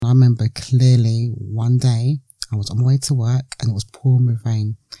remember clearly one day I was on my way to work and it was pouring with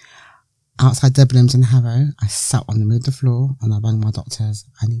rain. Outside Debenhams in Harrow, I sat on the middle of the floor and I rang my doctors.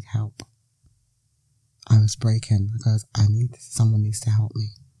 I need help. I was breaking. I goes, someone needs to help me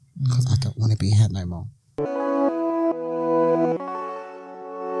because I don't want to be here no more.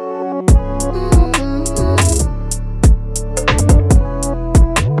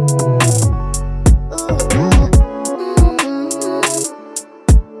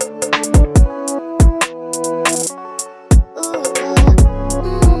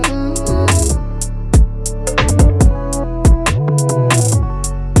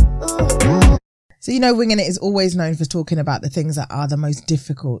 So, Winging It is always known for talking about the things that are the most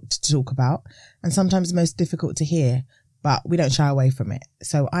difficult to talk about and sometimes most difficult to hear, but we don't shy away from it.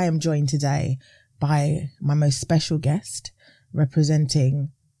 So I am joined today by my most special guest,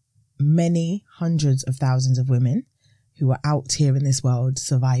 representing many hundreds of thousands of women who are out here in this world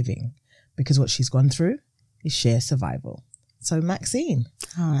surviving, because what she's gone through is sheer survival. So Maxine,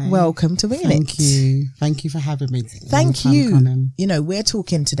 hi. Welcome to Winging It. Thank you for having me. Thank you. We're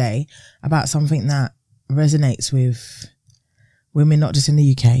talking today about something that resonates with women, not just in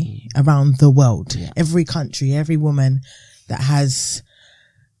the UK, around the world. Yeah. Every country, every woman that has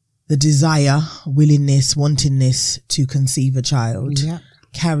the desire, willingness, wantingness to conceive a child,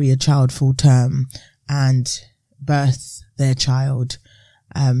 carry a child full term and birth their child.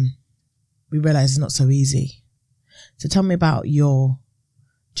 We realise it's not so easy. So tell me about your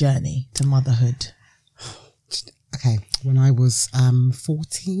journey to motherhood. Okay, when I was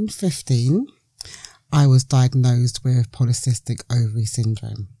 14, 15, I was diagnosed with polycystic ovary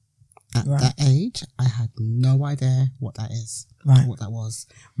syndrome. At that age, I had no idea what that is, what that was.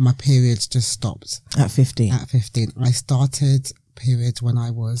 My periods just stopped. At 15? At 15. I started periods when I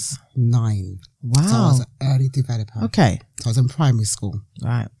was 9. Wow. So I was an early developer. Okay. So I was in primary school.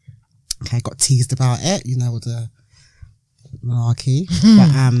 Right. Okay, got teased about it, the malarkey.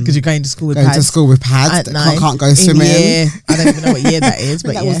 Because you're going to school with pads. Going to school with pads. At 9. Can't go swimming. I don't even know what year that is,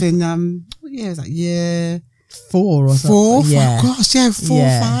 but that was in, what year was that? Year 4 or something. 4? Yeah. Oh gosh, 4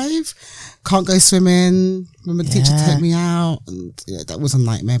 or 5. Can't go swimming. Remember the teacher to take me out. And that was a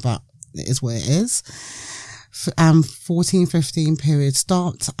nightmare, but it is what it is. 14, 15 period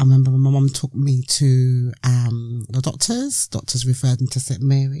stopped. I remember my mum took me to the doctors. Doctors referred me to St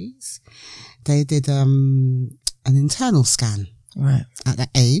Mary's. They did an internal scan. Right. At that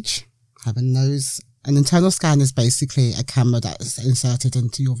age, an internal scan is basically a camera that's inserted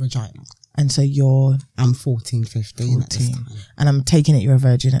into your vagina. And so I'm 14, 15 at this time. And I'm taking it you're a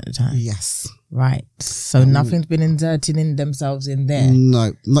virgin at the time. Yes. Right. So nothing's been inserting in themselves in there.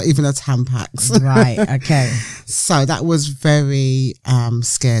 No, not even a Tampax. Right. Okay. So that was very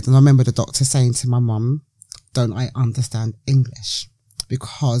scared. And I remember the doctor saying to my mum, don't I understand English?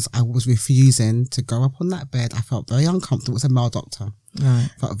 Because I was refusing to go up on that bed. I felt very uncomfortable. It was a male doctor. Right.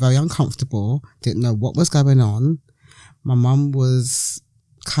 Felt very uncomfortable. Didn't know what was going on. My mum was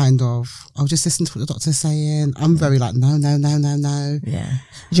I'll just listen to what the doctor's saying. I'm very like, no. Yeah.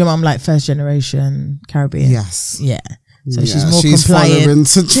 Is your mum like first generation Caribbean? Yes. Yeah. So she's more compliant.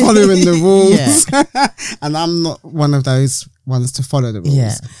 Following the rules. And I'm not one of those ones to follow the rules.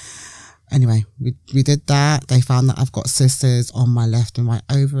 Yeah. Anyway, we did that. They found that I've got cysts on my left and right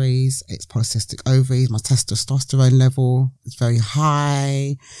ovaries. It's polycystic ovaries. My testosterone level is very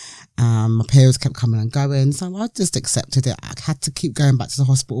high. My periods kept coming and going. So I just accepted it. I had to keep going back to the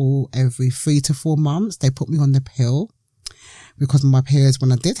hospital every 3 to 4 months. They put me on the pill because my periods,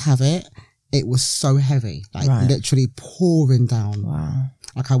 when I did have it, it was so heavy, literally pouring down. Wow.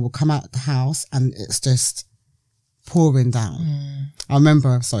 Like I will come out the house and it's just pouring down. I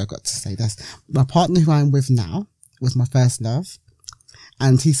remember, sorry, I got to say this. My partner who I'm with now was my first love.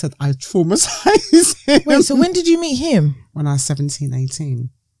 And he said I traumatized him. Wait, so when did you meet him? When I was 17, 18.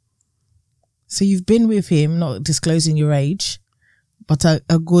 So you've been with him, not disclosing your age, but a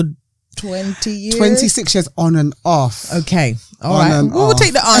good 20 years? 26 years on and off. Okay. All right. We'll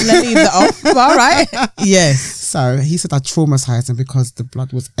take the on and leave the off. All right. Yes. So he said I traumatized him because the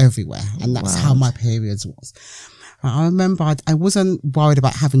blood was everywhere. And that's how my periods was. I remember I wasn't worried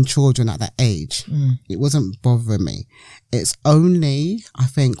about having children at that age. It wasn't bothering me. It's only, I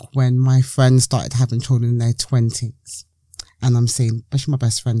think, when my friends started having children in their 20s. And I'm seeing, especially my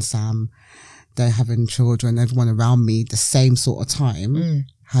best friend Sam, they're having children, everyone around me, the same sort of time,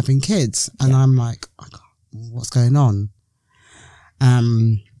 having kids. And I'm like, what's going on?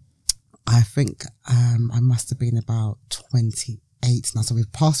 I think I must have been about 28 now. So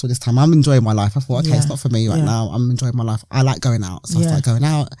we've passed all this time. I'm enjoying my life. I thought, okay, it's not for me right now. I'm enjoying my life. I like going out. So I started going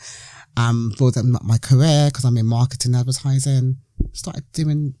out. Building up my career because I'm in marketing, advertising. Started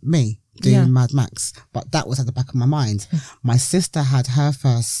doing Mad Max, but that was at the back of my mind. My sister had her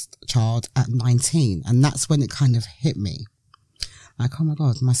first child at 19, and that's when it kind of hit me. Like, oh my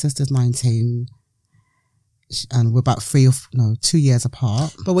God, my sister's 19, and we're about 2 years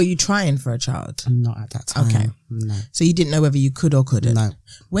apart. But were you trying for a child? Not at that time. Okay. No. So you didn't know whether you could or couldn't? No.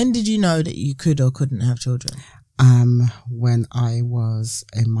 When did you know that you could or couldn't have children? When I was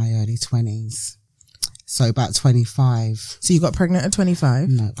in my early 20s. So about 25. So you got pregnant at 25?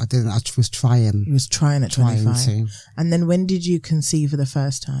 No, I didn't. I was trying. You was trying at 25. To. And then when did you conceive for the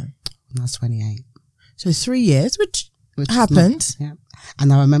first time? When I was 28. So 3 years, which happened. Yeah.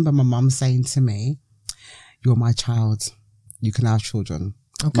 And I remember my mum saying to me, "You're my child. You can have children."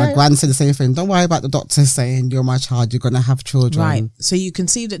 Okay. My gran said the same thing. Don't worry about the doctor saying you're my child. You're going to have children. Right. So you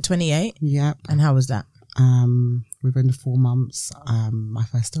conceived at 28? Yep. And how was that? Within 4 months, my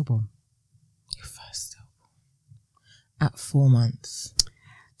first stillborn. Your first stillborn. At 4 months.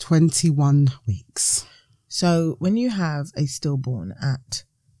 21 weeks. So when you have a stillborn at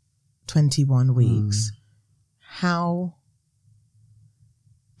 21 weeks, how,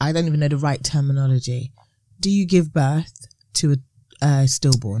 I don't even know the right terminology. Do you give birth to a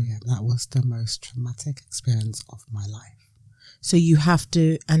stillborn? Yeah, that was the most traumatic experience of my life. So you have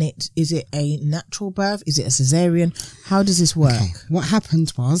to, and is it a natural birth? Is it a cesarean? How does this work? Okay. What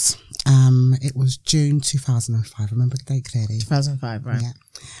happened was, it was June 2005. I remember the date clearly. 2005, right? Yeah.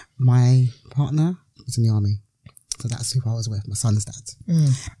 My partner was in the army. So that's who I was with, my son's dad.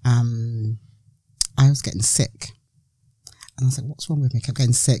 I was getting sick. And I was like, what's wrong with me? I kept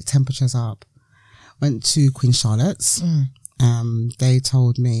getting sick, temperatures up. Went to Queen Charlotte's. They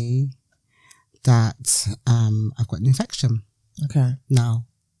told me that I've got an infection. Okay. Now,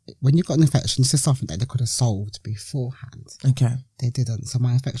 when you've got an infection, this is something that they could have solved beforehand. Okay. They didn't. So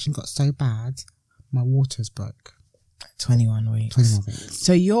my infection got so bad, my waters broke. 21 weeks. 21 weeks.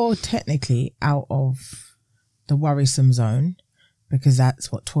 So you're technically out of the worrisome zone because that's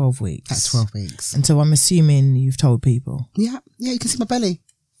 12 weeks. That's 12 weeks. And so I'm assuming you've told people. Yeah, you can see my belly.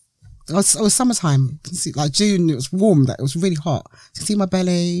 It was summertime. You can see, like June, it was warm. It was really hot. You can see my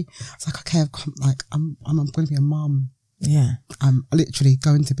belly. It's like, okay, I'm going to be a mum. Yeah. I'm literally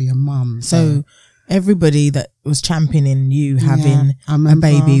going to be a mum. So everybody that was championing you having a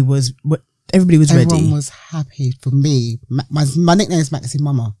baby everybody was ready. Everyone was happy for me. My nickname is Maxi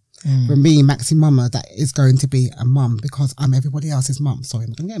Mama. For me, Maxi Mama, that is going to be a mum because I'm everybody else's mum. Sorry,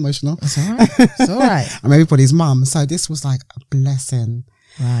 I'm going to get emotional. It's all right. It's all right. I'm everybody's mum. So this was like a blessing.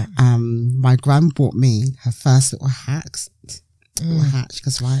 Right. My gran bought me her first little hatch.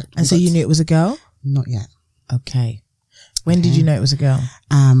 Because and so you knew it was a girl? Not yet. Okay. When did you know it was a girl?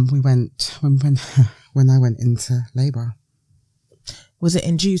 When I went into labour. Was it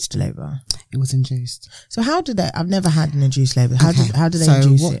induced labour? It was induced. So how did I've never had an induced labour. How did they induce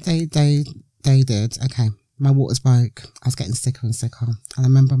it? So what they did, okay, my waters broke. I was getting sicker and sicker. And I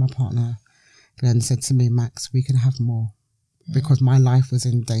remember my partner then said to me, Max, we can have more. Because my life was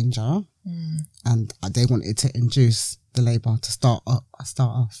in danger. And they wanted to induce the labour to start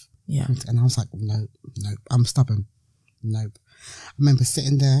off. Yeah. And I was like, no, I'm stubborn. Nope. I remember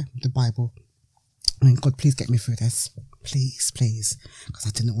sitting there with the Bible. I mean, God, please get me through this. Please. Because I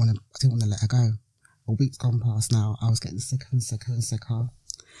didn't want to let her go. A week's gone past now. I was getting sicker and sicker and sicker.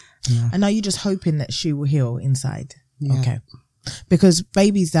 Yeah. And are you just hoping that she will heal inside? Yeah. Okay. Because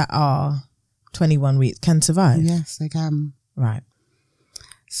babies that are 21 weeks can survive. Yes, they can. Right.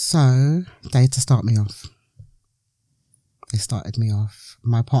 So they had to start me off. They started me off.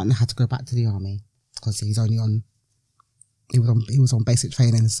 My partner had to go back to the army because he was on basic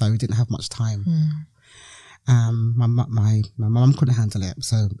training, so he didn't have much time. My mum couldn't handle it,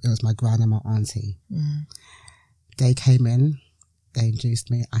 so it was my gran and my auntie. They came in, they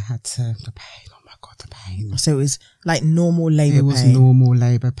induced me. I had the pain. Oh my God, the pain. So it was like normal labour pain. It was normal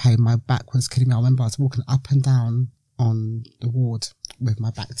labour pain. My back was killing me. I remember I was walking up and down on the ward with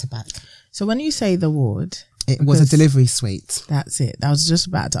my back to back. So when you say the ward, it was a delivery suite. That's it. I was just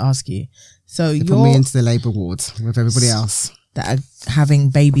about to ask you. So they put me into the labour ward with everybody else that are having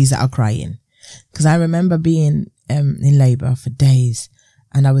babies that are crying. Because I remember being in labour for days,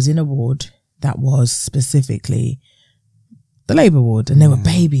 and I was in a ward that was specifically the labour ward, and there were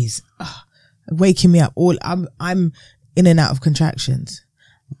babies waking me up. I'm in and out of contractions,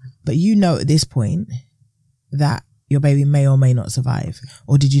 but you know at this point that your baby may or may not survive,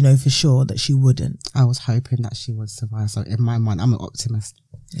 or did you know for sure that she wouldn't? I was hoping that she would survive. So in my mind, I'm an optimist.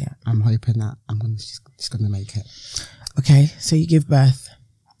 Yeah, I'm hoping that she's gonna make it. Okay, so you give birth.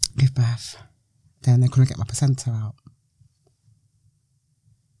 Then they couldn't get my placenta out.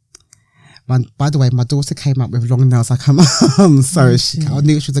 By the way, my daughter came out with long nails like her mum. So I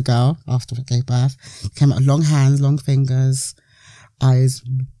knew she was a girl after I gave birth. Came out with long hands, long fingers, eyes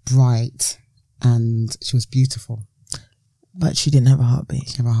bright, and she was beautiful. But she didn't have a heartbeat.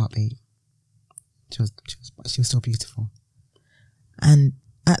 She didn't have a heartbeat. She was still beautiful. And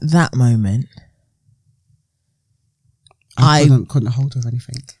at that moment, I couldn't hold her or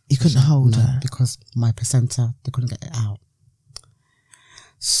anything. You couldn't hold her? Because my placenta, they couldn't get it out.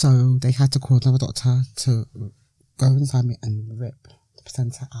 So they had to call another doctor to go inside me and rip the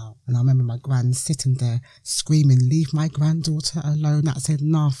placenta out. And I remember my gran sitting there screaming, "Leave my granddaughter alone. That's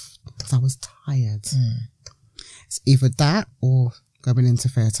enough." Because I was tired. It's either that or going into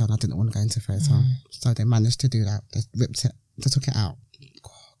theatre, and I didn't want to go into theatre. So they managed to do that. They ripped it. They took it out.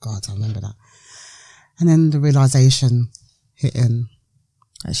 Oh, God, I remember that. And then the realisation hit in.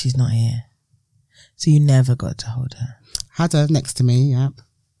 That she's not here. So you never got to hold her? Had her next to me, yep.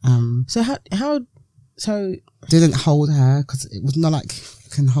 So so didn't hold her because it was not like you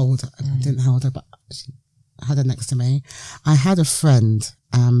can hold her. Didn't hold her, but she had her next to me. I had a friend.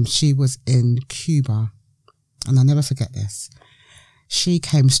 She was in Cuba, and I'll never forget this. She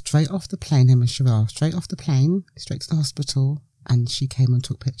came straight off the plane, him and Sherelle, straight off the plane, straight to the hospital, and she came and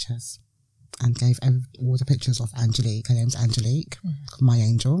took pictures and gave all the pictures of Angelique. Her name's Angelique, my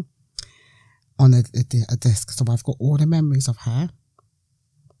angel, on a disc. So I've got all the memories of her.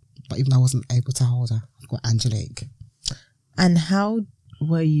 But even though I wasn't able to hold her, I've got Angelique. And how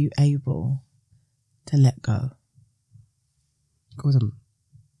were you able to let go? Couldn't.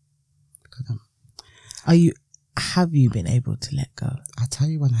 Have you been able to let go? I tell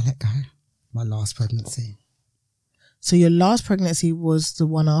you when I let go. My last pregnancy. So your last pregnancy was the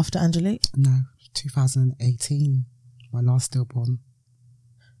one after Angelique? No, 2018. My last stillborn.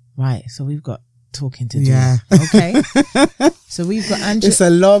 Right, so we've got talking to do. Yeah. Okay. So we've got Angelique. It's a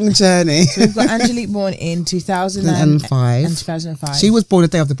long journey. So we've got Angelique born in 2005. And 2005. She was born the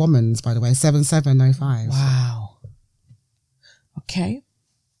day of the bombings, by the way, 7/7/05. Wow. Okay.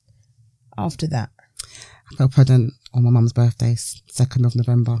 After that? I fell pregnant on my mum's birthday, 2nd of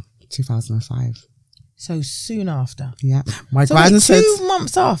November, 2005. So soon after? Yeah. My so grand said 2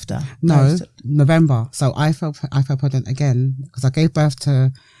 months after? No, November. So I fell pregnant again because I gave birth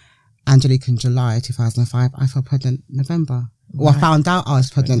to Angelique in July 2005. I fell pregnant November. Well, I found out I was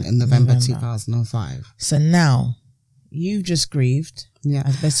pregnant in November 2005. So now you've just grieved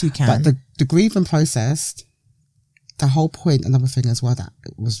as best you can. But the grieving process, the whole point, another thing as well that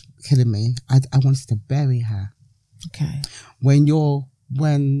was killing me, I wanted to bury her. Okay.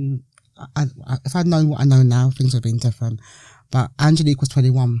 If I'd known what I know now, things would have been different. But Angelique was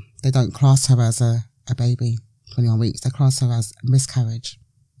 21. They don't class her as a baby, 21 weeks. They class her as a miscarriage.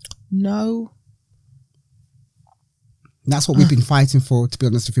 No. That's what we've been fighting for, to be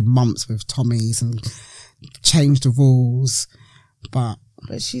honest with you, months with Tommy's and changed the rules. But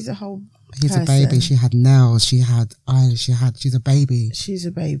she's a whole He's a baby. She had nails. She had eyes. She's a baby. She's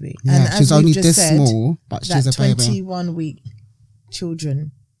a baby. Yeah, and she's only this small, but she's a baby. 21-week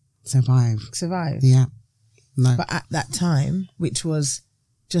children survive. Yeah. No. But at that time, which was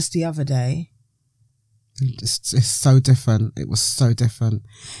just the other day, it's so different. It was so different.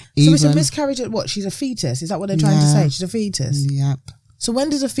 So it's a miscarriage at what? She's a fetus. Is that what they're trying to say? She's a fetus. Yep. So when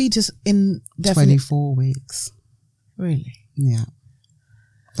does a fetus in 24 weeks? Really? Yeah.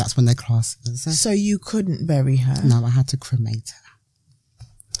 That's when they class it. So you couldn't bury her? No, I had to cremate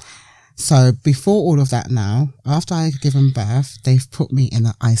her. So before all of that now, after I had given birth, they've put me in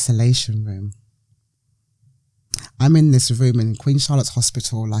an isolation room. I'm in this room in Queen Charlotte's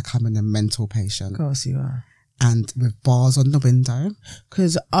Hospital like I'm in a mental patient. Of course you are. And with bars on the window.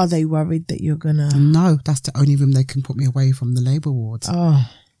 Because are they worried that you're going to... No, that's the only room they can put me away from the labour ward. Oh.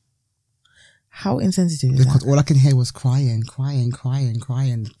 How insensitive is that? Because all I can hear was crying.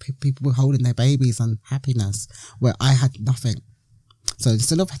 People were holding their babies and happiness where I had nothing. So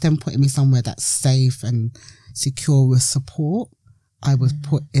instead of them putting me somewhere that's safe and secure with support, I was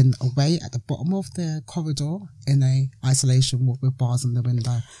put in away at the bottom of the corridor in a isolation ward with bars on the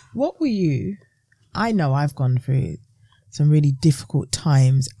window. What were you? I know I've gone through some really difficult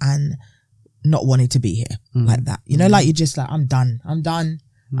times and not wanting to be here like that. You know, like you're just like, I'm done.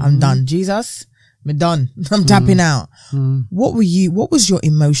 Jesus, I'm done. I'm tapping out. What was your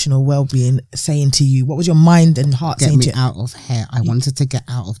emotional well-being saying to you? What was your mind and heart saying to you? Get me out of here. I wanted to get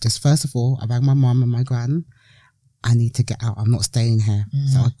out of this. First of all, I rang my mum and my gran. I need to get out. I'm not staying here.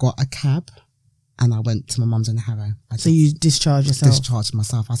 So I got a cab and I went to my mum's in Harrow. So you discharged yourself? Discharged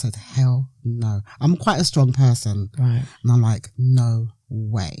myself. I said, hell no. I'm quite a strong person. Right. And I'm like, no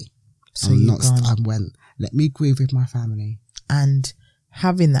way. So I went, let me grieve with my family. And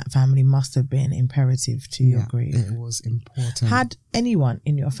having that family must have been imperative to your grief. It was important. Had anyone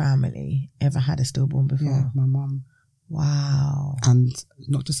in your family ever had a stillborn before? Yeah, my mum. Wow. And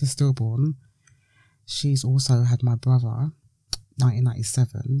not just a stillborn, she's also had my brother,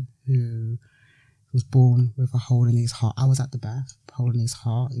 1997, who was born with a hole in his heart. I was at the birth, hole in his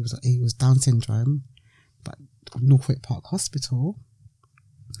heart. He was Down syndrome, but Northwick Park Hospital.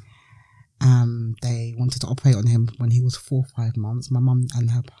 They wanted to operate on him when he was 4 or 5 months. My mum and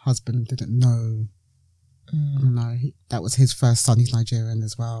her husband didn't know. That was his first son. He's Nigerian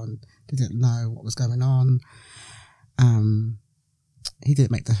as well, and didn't know what was going on. He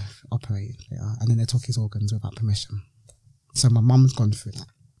didn't make the operation, and then they took his organs without permission. So my mum's gone through that,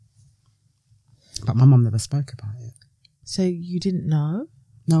 but my mum never spoke about it. So you didn't know?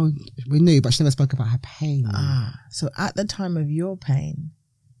 No, we knew, but she never spoke about her pain. So at the time of your pain,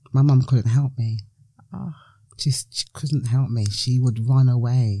 my mum couldn't help me. She couldn't help me. She would run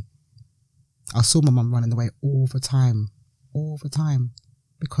away. I saw my mum running away all the time,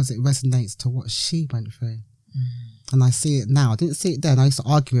 because it resonates to what she went through. And I see it now. I didn't see it then. I used to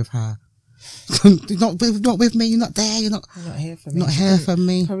argue with her. You're not with me. You're not there. You're not here for me. Not here for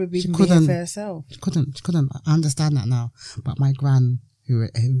me. Probably be here for herself. She couldn't. I understand that now. But my gran, who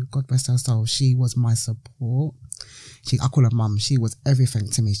God rest her soul, she was my support. I call her mum. She was everything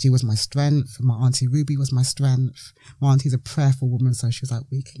to me. She was my strength. My auntie Ruby was my strength. My auntie's a prayerful woman, so she was like,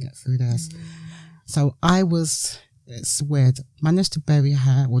 we can get through this. So it's weird, managed to bury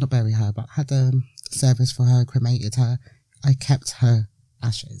her, well, not bury her, but had a service for her, cremated her. I kept her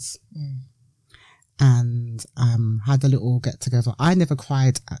ashes. And had a little get together. I never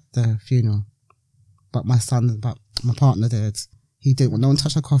cried at the funeral, but my partner did. He didn't want no one to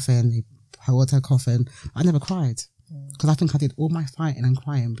touch her coffin. He held her coffin. I never cried because I think I did all my fighting and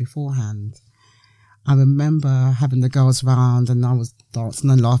crying beforehand. I remember having the girls round and I was dancing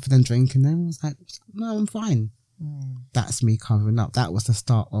and laughing and drinking, and I was like, no, I'm fine. That's me covering up. That was the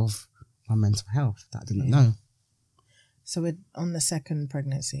start of my mental health that I didn't know. So we're on the second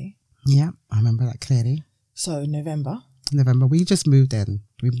pregnancy. Yeah, I remember that clearly. So November, we just moved in.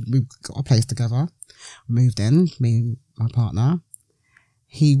 We got a place together, moved in, me and my partner.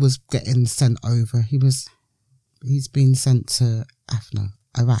 He was getting sent over. He's been sent to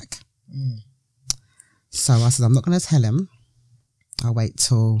Iraq. So I said, I'm not going to tell him. I'll wait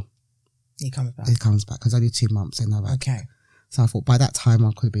till he comes back because only 2 months in Iraq. Okay. So I thought by that time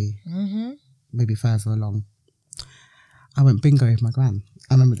I could be maybe further along. I went bingo with my gran.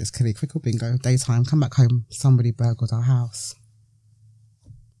 I remember this clearly. Quick bingo, daytime, come back home, somebody burgled our house.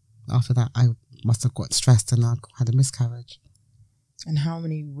 After that, I must have got stressed and I had a miscarriage. And how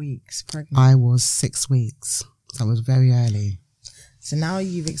many weeks pregnant? I was 6 weeks. So I was very early. So now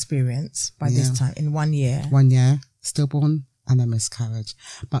you've experienced, by this time, in 1 year. 1 year, stillborn and a miscarriage.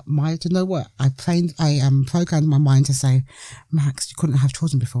 But do you know what? I programmed my mind to say, Max, you couldn't have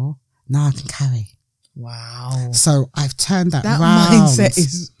children before. Now I can carry. Wow. So I've turned that round. Mindset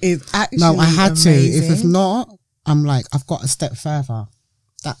is actually No, I had amazing. to. If it's not, I'm like, I've got a step further.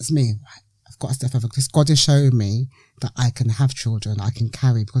 That's me. I've got a step further because God has shown me that I can have children, I can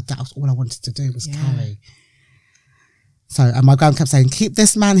carry, because that was all I wanted to do was carry. So, and my gran kept saying, keep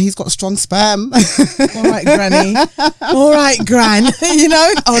this man, he's got strong sperm. All right, granny. All right, gran. You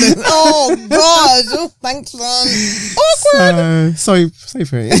know? Oh, God. Oh, thanks, son. Awkward. So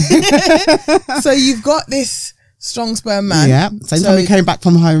pretty. So you've got this strong sperm man. Yeah. Same time we came back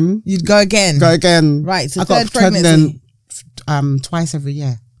from home. You'd go again. Right. So I got pregnant twice every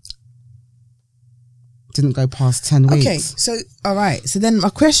year. Didn't go past 10 weeks. Okay, so all right. So then my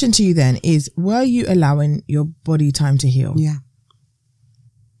question to you then is, were you allowing your body time to heal? Yeah.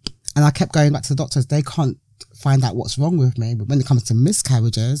 And I kept going back to the doctors. They can't find out what's wrong with me. But when it comes to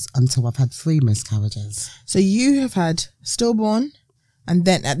miscarriages, until I've had 3 miscarriages. So you have had stillborn, and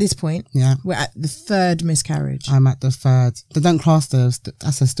then at this point, we're at the 3rd miscarriage. I'm at the 3rd. They don't class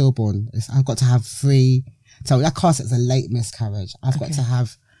that's a stillborn. I've got to have 3. So that class is a late miscarriage. I've got to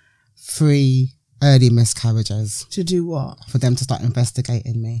have 3 early miscarriages. To do what? For them to start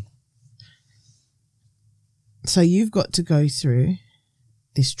investigating me. So you've got to go through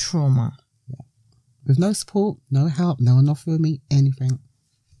this trauma. Yeah. With no support, no help, no one offering me anything.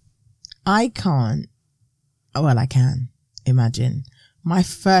 I can imagine. My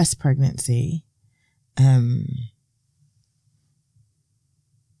first pregnancy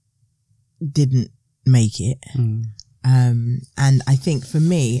didn't make it. And I think for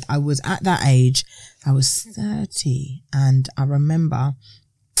me, I was at that age, I was 30, and I remember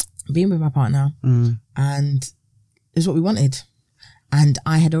being with my partner and it's what we wanted. And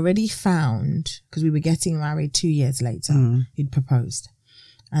I had already found, because we were getting married 2 years later, he'd proposed.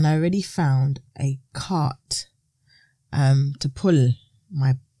 and I already found a cart to pull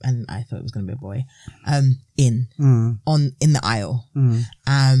my, and I thought it was going to be a boy, in the aisle.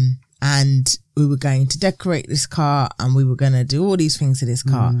 And we were going to decorate this car, and we were going to do all these things to this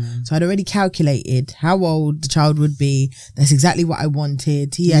car. So I'd already calculated how old the child would be. That's exactly what I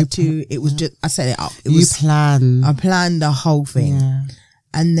wanted. He had to, it was just, I set it up. I planned the whole thing. Yeah.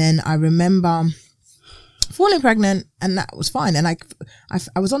 And then I remember falling pregnant, and that was fine. And I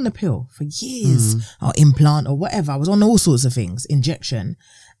was on the pill for years, or implant or whatever. I was on all sorts of things, injection.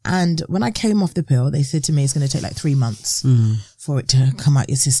 And when I came off the pill, they said to me, it's going to take like 3 months for it to come out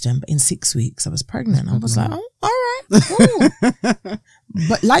your system. But in 6 weeks, I was pregnant. I was like, oh, all right, cool.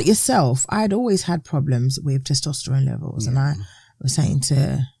 But like yourself, I had always had problems with testosterone levels. And I was saying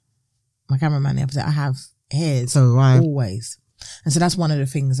to my cameraman the other day, I have hairs always. And so that's one of the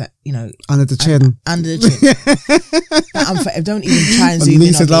things that, you know, under the chin. That don't even try and zoom in.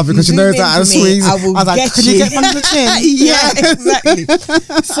 Lisa love because she knows that I squeeze. I was like, can you get under the chin? Yeah, exactly.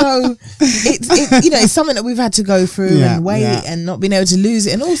 So it's you know, it's something that we've had to go through and wait and not being able to lose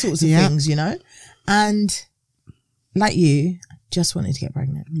it and all sorts of things, you know. And like you, just wanted to get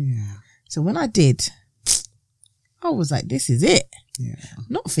pregnant. Yeah. So when I did, I was like, this is it. Yeah.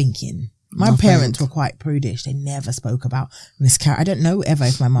 Not thinking. My parents were quite prudish. They never spoke about miscarriage. I don't know ever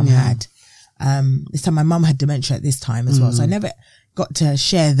if my mum had. This time my mum had dementia at this time as well. So I never got to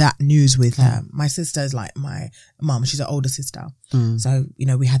share that news with her. My sister's like my mum. She's an older sister. So, you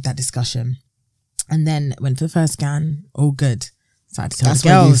know, we had that discussion. And then went for the first scan. All good. Started to tell the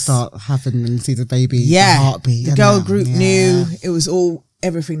girls. When you start having and see the baby, the heartbeat. The girl group knew. It was all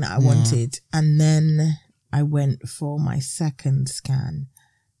everything that I wanted. And then I went for my second scan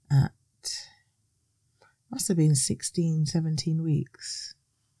at must have been 16, 17 weeks.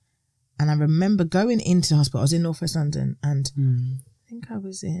 And I remember going into the hospital. I was in North West London, and I think I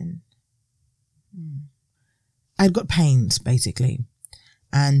was in, I'd got pains basically.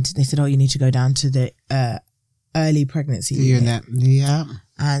 And they said, oh, you need to go down to the early pregnancy unit. Yeah.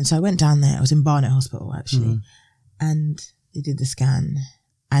 And so I went down there. I was in Barnet Hospital actually. And they did the scan,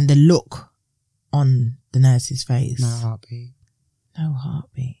 and the look on the nurse's face. No heartbeat. I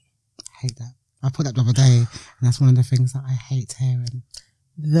hate that. I put that the other day, and that's one of the things that I hate hearing.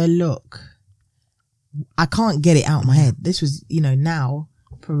 The look. I can't get it out of my head. This was, you know, now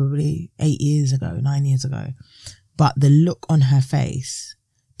probably 9 years ago. But the look on her face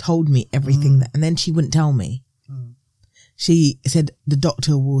told me everything that, and then she wouldn't tell me. She said, the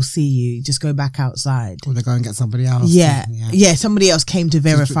doctor will see you, just go back outside. Or they go and get somebody else. Yeah, somebody else came to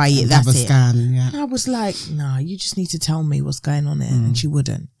verify it. That's it. Scan, And I was like, no, you just need to tell me what's going on there. And she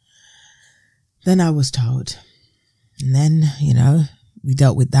wouldn't. Then I was told. And then, you know, we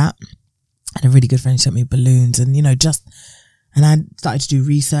dealt with that. And a really good friend sent me balloons and, you know, and I started to do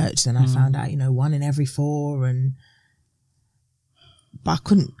research. Then I found out, you know, 1 in every 4 but I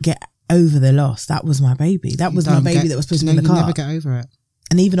couldn't get over the loss. That was my baby. That was my baby that was supposed to be in the car. You never get over it.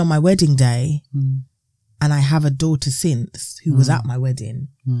 And even on my wedding day, and I have a daughter since who was at my wedding,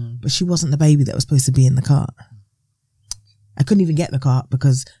 but she wasn't the baby that was supposed to be in the cart. I couldn't even get the cart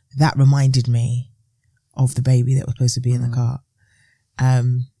because that reminded me of the baby that was supposed to be in the cart.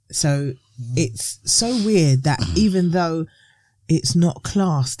 So it's so weird that even though it's not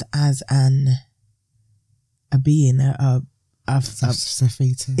classed as a being, a fetus.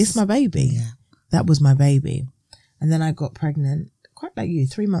 It's my baby. Yeah. That was my baby. And then I got pregnant, quite like you,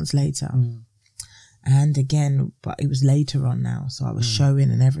 3 months later. And again, but it was later on now. So I was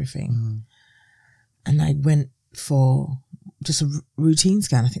showing and everything. And I went for just a routine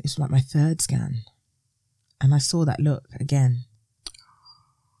scan. I think this was like my 3rd scan. And I saw that look again.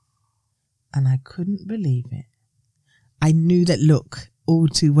 And I couldn't believe it. I knew that look all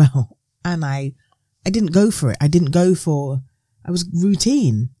too well. And I didn't go for it. I was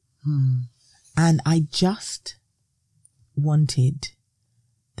routine. And I just wanted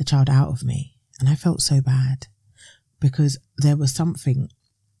the child out of me. And I felt so bad because there was something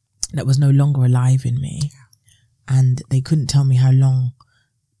that was no longer alive in me. And they couldn't tell me how long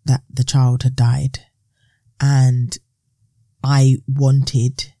that the child had died. And I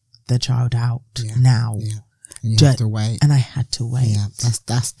wanted the child out now. Yeah. And you have to wait. And I had to wait. Yeah,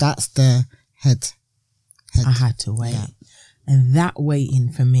 that's the head. I had to wait. Yeah. And that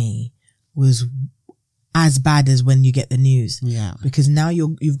waiting for me was as bad as when you get the news. Yeah. Because now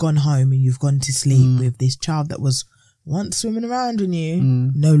you've gone home and you've gone to sleep with this child that was once swimming around in you,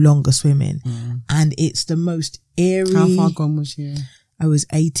 no longer swimming. And it's the most eerie. How far gone was you? I was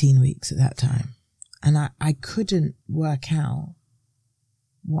 18 weeks at that time. And I couldn't work out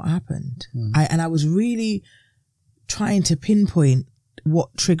what happened. I was really trying to pinpoint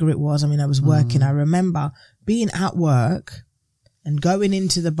what trigger it was. I mean, I was working. I remember being at work and going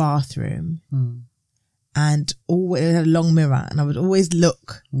into the bathroom and always had a long mirror, and I would always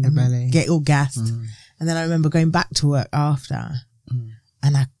look and get all gassed. And then I remember going back to work after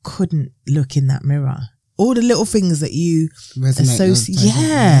and I couldn't look in that mirror. All the little things that you associate.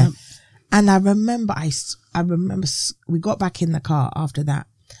 Yeah. And I remember, we got back in the car after that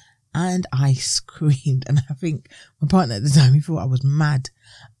and I screamed, and I think my partner at the time, he thought I was mad.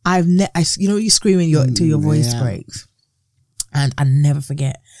 You know, you screaming till your voice breaks. And I never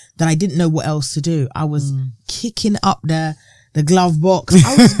forget that I didn't know what else to do. I was kicking up the glove box.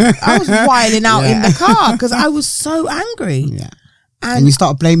 I was wilding out in the car because I was so angry. Yeah. And you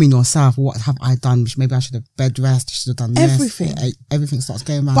start blaming yourself. What have I done? Maybe I should have bed rest. I should have done this. Everything. Everything starts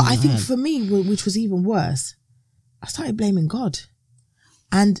going around. But I think for me, which was even worse, I started blaming God.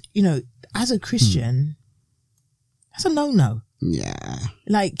 And, you know, as a Christian, that's a no-no. Yeah.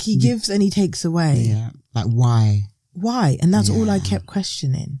 Like, he gives and he takes away. Yeah. Like, why? Why? And that's all I kept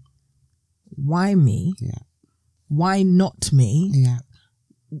questioning. Why me? Yeah. Why not me? Yeah.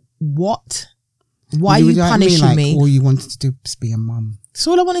 What? Why are you punishing me? All you wanted to do was be a mum. That's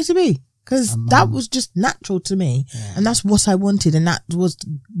all I wanted to be. Because that was just natural to me. Yeah. And that's what I wanted. And that was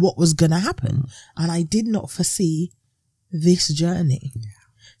what was going to happen. And I did not foresee this journey. Yeah.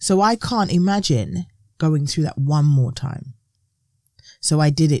 So I can't imagine going through that one more time. So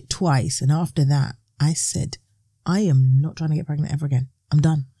I did it twice. And after that, I said, I am not trying to get pregnant ever again. I'm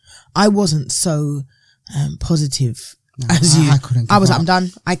done. I wasn't so positive as you. I was like, I'm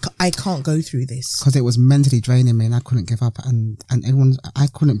done. I can't go through this. Because it was mentally draining me and I couldn't give up. And I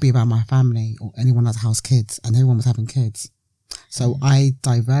couldn't be around my family or anyone that house kids, and everyone was having kids. So I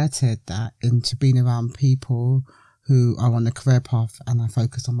diverted that into being around people who are on the career path, and I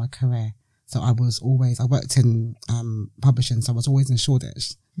focused on my career. So I worked in publishing, so I was always in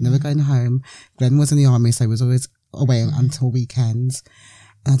Shoreditch, never going home. Glenn was in the army, so he was always away until weekends.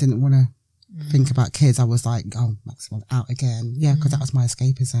 And I didn't want to think about kids. I was like, oh, maximum out again. Yeah, because that was my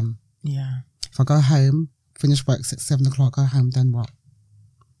escapism. Yeah. If I go home, finish work 6, 7 o'clock, go home, then what?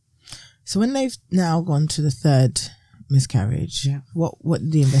 So when they've now gone to the third miscarriage, what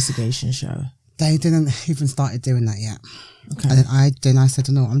did the investigation show? They didn't even started doing that yet. Okay. And then I said,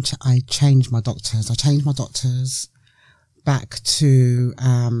 no, I changed my doctors. I changed my doctors back to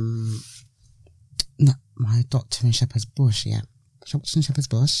my doctor in Shepherd's Bush. Yeah, doctor in Shepherd's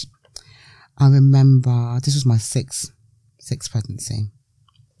Bush. I remember this was my sixth pregnancy,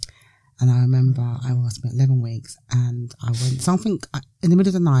 and I remember I was 11 weeks, and I went in the middle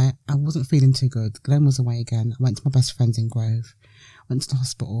of the night. I wasn't feeling too good. Glenn was away again. I went to my best friend's in Grove. Went to the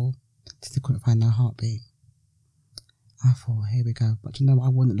hospital. They couldn't find no heartbeat. I thought, here we go. But you know what? I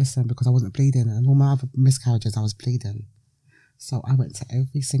wouldn't listen because I wasn't bleeding. And all my other miscarriages, I was bleeding. So I went to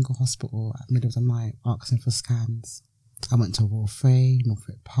every single hospital at the middle of the night asking for scans. I went to Royal Free,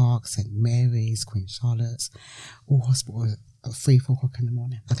 Norfolk Park, St Mary's, Queen Charlotte's, all hospitals at 3, 4 o'clock in the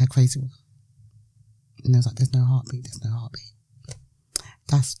morning. Like a crazy one. And I was like, there's no heartbeat, there's no heartbeat.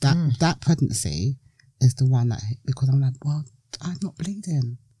 That pregnancy is the one that hit, because I'm like, well, I'm not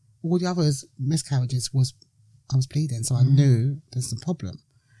bleeding. All the others miscarriages I was bleeding, so I knew there's a problem.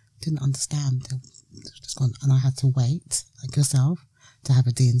 Didn't understand. They were just gone, and I had to wait, like yourself, to have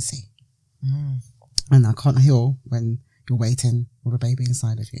a D&C. And I can't heal when you're waiting with a baby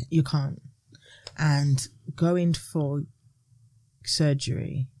inside of you. You can't. And going for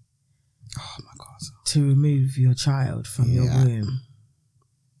surgery. Oh my God. To remove your child from your womb.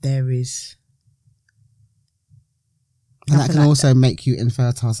 There is. And that can also make you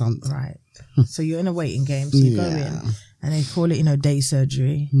infertile. Right. So you're in a waiting game. So you go in and they call it, day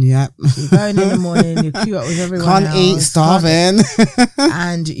surgery. Yep. So you're going in the morning, you queue up with everyone Can't else. Eat, starving.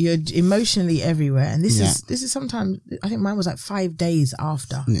 And you're emotionally everywhere. And this is sometimes, I think mine was like 5 days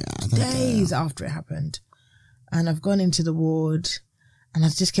after. Yeah. Days after it happened. And I've gone into the ward and I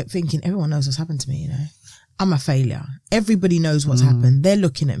just kept thinking, everyone knows what's happened to me, I'm a failure. Everybody knows what's happened. They're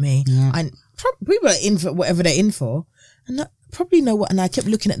looking at me. Yeah. And people are in for whatever they're in for. And I probably know what. And I kept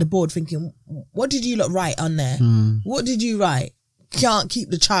looking at the board thinking, what did you look write on there? What did you write? Can't keep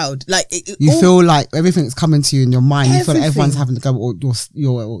the child. Like you feel like everything's coming to you in your mind. You feel like everyone's having to go, or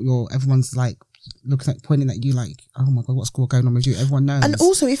your everyone's like looking at, pointing at you like, oh my God, what's going on with you? Everyone knows. And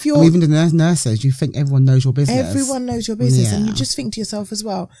also if you're, even the nurses, you think everyone knows your business. Everyone knows your business. And you just think to yourself as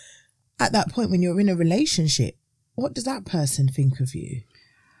well, at that point when you're in a relationship, what does that person think of you?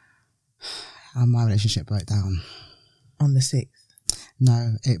 And my relationship broke down. On the 6th?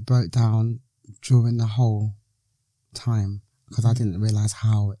 No, it broke down during the whole time because I didn't realise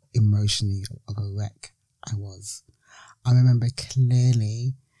how emotionally of a wreck I was. I remember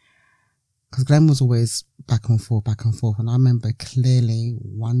clearly, because Glenn was always back and forth. And I remember clearly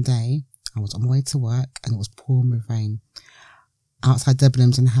one day I was on my way to work and it was pouring with rain. Outside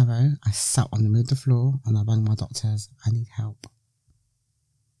Debenhams in Harrow, I sat on the middle of the floor and I rang my doctors. I need help.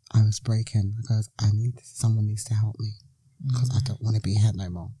 I was breaking. I goes, someone needs to help me because I don't want to be here no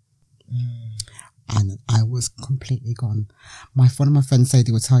more. And I was completely gone. One of my friends,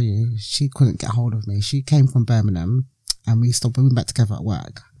 Sadie, will tell you, she couldn't get hold of me. She came from Birmingham and we went back together at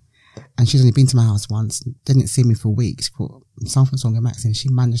work. And she'd only been to my house once, didn't see me for weeks. She thought, something's wrong with Maxine. She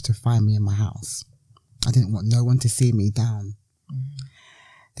managed to find me in my house. I didn't want no one to see me down.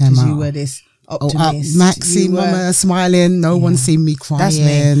 Because you were this optimist. Maxine, mama, smiling. No one seen me crying. That's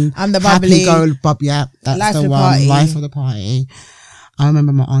me. I'm the bubbly. Happy go, Bob. Yeah, that's life the of the one. party. Life of the party. I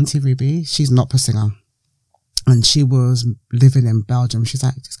remember my auntie Ruby. She's an opera singer. And she was living in Belgium. She's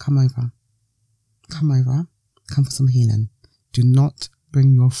like, just come over. Come for some healing. Do not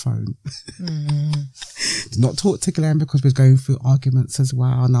bring your phone. Do not talk to Glenn because we're going through arguments as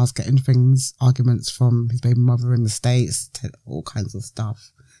well. And I was getting arguments from his baby mother in the States, all kinds of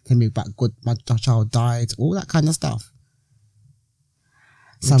stuff. Tell me about my child died, all that kind of stuff.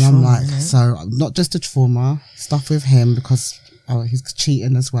 So I'm like, so not just the trauma, stuff with him because he's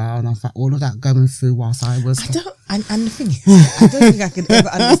cheating as well. And I thought all of that going through whilst I was... And the thing is, I don't think I could ever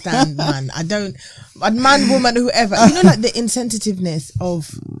understand man, woman, whoever. You know, like the insensitiveness of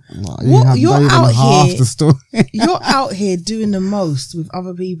you're out here. The story. You're out here doing the most with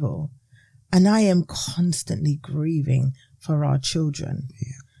other people, and I am constantly grieving for our children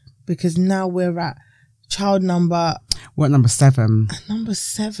because now we're at child number. What, number 7? Number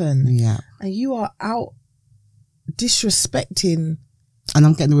 7. Yeah, and you are out disrespecting, and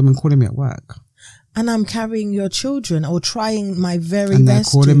I'm getting the women calling me at work. And I'm carrying your children or trying my very and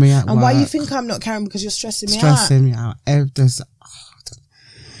best. They're calling me at and work. Why you think I'm not carrying? Because you're stressing me out. Stressing me out.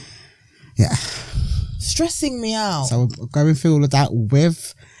 Yeah. Stressing me out. So we're going through all of that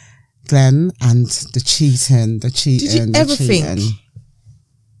with Glenn and the cheating. Did you ever think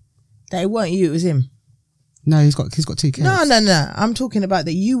that it weren't you, it was him? No, he's got 2 kids. No. I'm talking about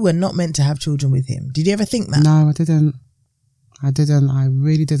that you were not meant to have children with him. Did you ever think that? No, I didn't. I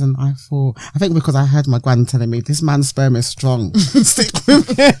really didn't. I think because I heard my gran telling me, this man's sperm is strong. Stick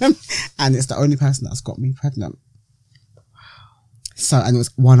with him. And it's the only person that's got me pregnant. So, and it was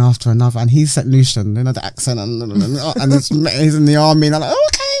one after another. And he's St. Lucian, you know, the accent. And he's in the army. And I'm like,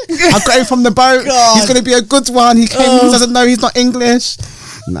 okay. I got him from the boat. God. He's going to be a good one. He came, he doesn't know he's not English.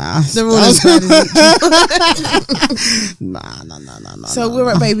 Nah. They're all as bad as each Nah. So we're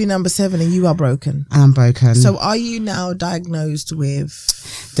at baby number 7 and you are broken. And I'm broken. So are you now diagnosed with?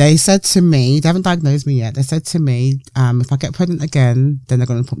 They said to me, they haven't diagnosed me yet. They said to me, if I get pregnant again, then they're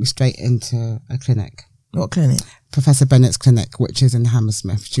going to put me straight into a clinic. What clinic? Professor Bennett's clinic, which is in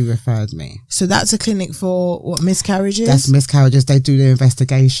Hammersmith. She referred me. So that's a clinic for what, miscarriages? That's miscarriages. They do the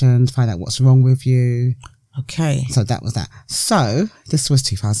investigations, find out what's wrong with you. Okay. So that was that. So this was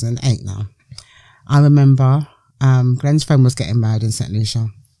 2008 now. I remember Glenn's friend was getting married in St. Lucia.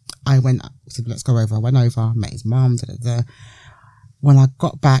 I said, let's go over. I went over, met his mum. When I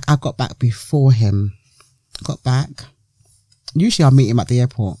got back before him. Got back. Usually I'll meet him at the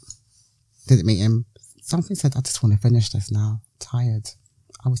airport. Didn't meet him. Something said, I just want to finish this now. Tired.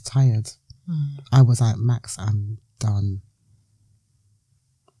 I was tired. I was like, Max, I'm done.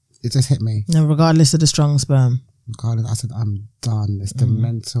 It just hit me. No, regardless of the strong sperm. I said, I'm done. It's the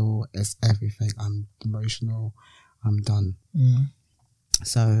mental, it's everything. I'm emotional. I'm done.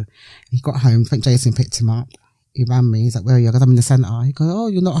 So he got home. I think Jason picked him up. He ran me. He's like, where are you? I goes, I'm in the centre. He goes, oh,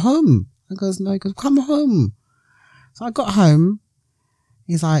 you're not home. I goes, no. He goes, come home. So I got home.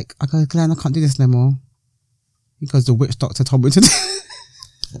 He's like, I go, Glenn, I can't do this no more. He goes, the witch doctor told me to do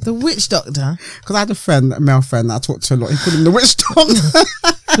The witch doctor? Because I had a male friend that I talked to a lot. He called him the witch doctor.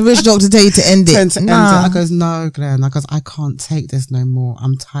 The witch doctor tell you to end it. End it. I goes, no, Glenn. I goes, I can't take this no more.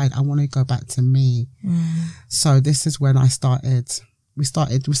 I'm tired. I want to go back to me. So this is when we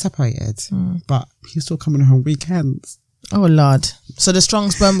separated, but he was still coming home weekends. Oh Lord. So the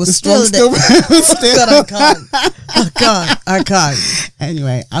strong sperm was still there. God, I can't.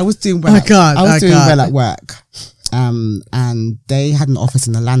 Anyway, I was doing well. I was doing well at work. And they had an office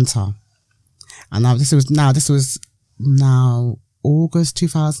in Atlanta. And this was August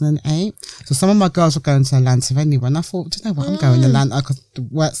 2008. So some of my girls were going to Atlanta anyway. And I thought, do you know what? I'm going to Atlanta because the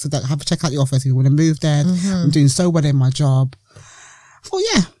work, so that I have to check out the office. We want to move there. I'm doing so well in my job. I thought,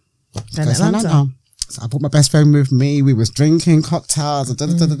 yeah. Then Atlanta. So I brought my best friend with me. We was drinking cocktails. And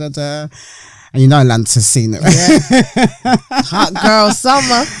you know Atlanta's seen it. Yeah. Hot girl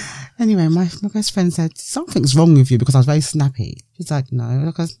summer. Anyway, my best friend said, something's wrong with you, because I was very snappy. She's like,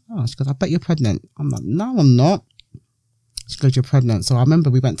 no. She goes, I bet you're pregnant. I'm like, no, I'm not. She goes, you're pregnant. So I remember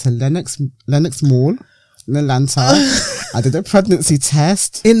we went to Lenox Mall in Atlanta. I did a pregnancy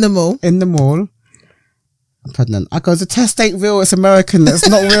test. In the mall? In the mall. I'm pregnant. I go, the test ain't real. It's American. It's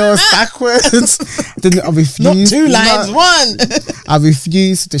not real. It's backwards. I refused. Not 2 lines, 1. I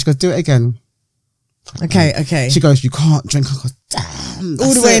refused. She goes, do it again. Okay. She goes, you can't drink. I go, damn.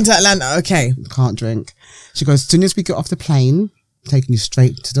 All the way into Atlanta. Okay. Can't drink. She goes, as soon as we get off the plane, I'm taking you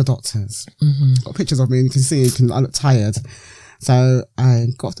straight to the doctors. Got pictures of me and you can see, I look tired. So I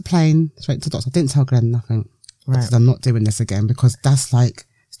got off the plane, straight to the doctor. I didn't tell Glenn nothing. Right. I said, I'm not doing this again, because that's like,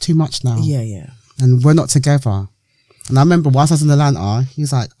 it's too much now. Yeah. And we're not together. And I remember whilst I was in Atlanta,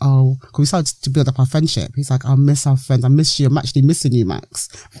 he's like, oh, because we started to build up our friendship. He's like, I miss our friends. I miss you. I'm actually missing you, Max.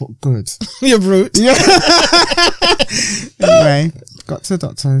 I thought, good. You're rude. Yeah. Anyway, got to the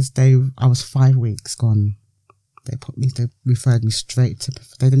doctors. I was 5 weeks gone. They referred me straight to,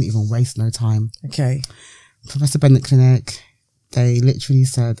 they didn't even waste no time. Okay. Professor Bennett Clinic, they literally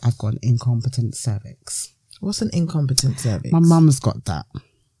said, I've got an incompetent cervix. What's an incompetent cervix? My mum's got that.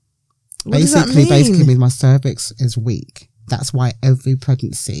 What does that mean? Basically means my cervix is weak. That's why every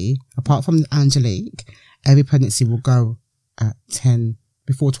pregnancy, apart from Angelique, every pregnancy will go at 10,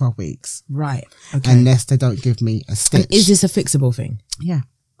 before 12 weeks. Right. Okay. Unless they don't give me a stitch. And is this a fixable thing? Yeah.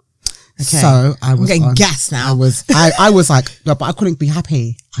 Okay. So I'm getting gas now. I was like, no, but I couldn't be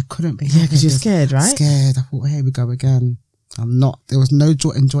happy. I couldn't be happy. Yeah, because you're scared, right? Scared. I thought, here we go again. There was no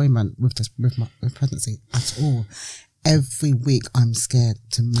enjoyment with pregnancy at all. Every week I'm scared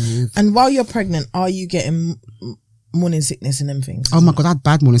to move. And while you're pregnant, are you getting morning sickness and them things? Oh my God, I had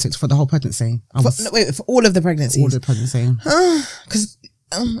bad morning sickness for the whole pregnancy. For all of the pregnancies? All the pregnancy. Because,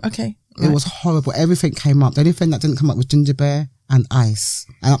 okay. Right. It was horrible. Everything came up. The only thing that didn't come up was ginger beer and ice.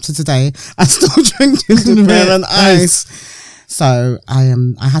 And up to today, I still drink ginger beer and ice. So I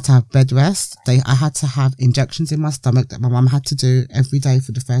had to have bed rest. I had to have injections in my stomach that my mum had to do every day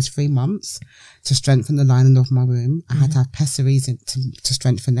for the first 3 months to strengthen the lining of my womb. I had to have pessaries to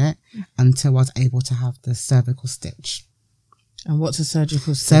strengthen it until I was able to have the cervical stitch. And what's a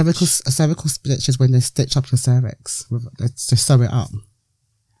surgical stitch? A cervical stitch is when they stitch up your cervix. To sew it up.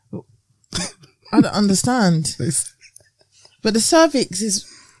 I don't understand. But the cervix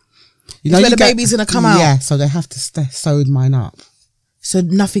is... You know, where the baby's going to come out. Yeah, so they have to sew mine up. So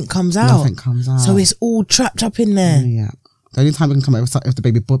nothing comes out. Nothing comes out. So it's all trapped up in there. Yeah. The only time it can come out is if the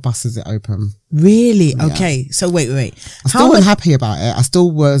baby busts it open. Really? Yeah. Okay. So wait. I still wasn't happy about it. I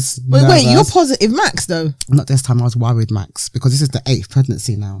still was nervous. Wait, you're positive Max though? Not this time. I was worried, Max, because this is the 8th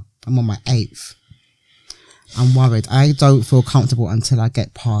pregnancy now. I'm on my 8th. I'm worried. I don't feel comfortable until I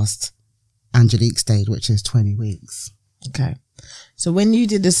get past Angelique's stage, which is 20 weeks. Okay. So when you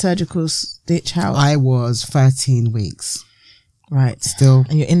did the surgical stitch, how? I was 13 weeks. Right. Still.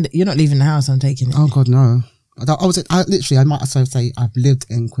 And you're not leaving the house, I'm taking it. Oh God, no. I might as well say I've lived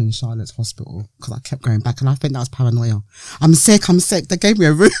in Queen Charlotte's Hospital because I kept going back and I think that was paranoia. I'm sick. They gave me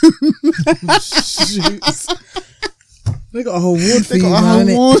a room. They got a whole ward for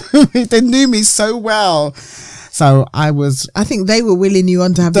you. They knew me so well. So I think they were willing you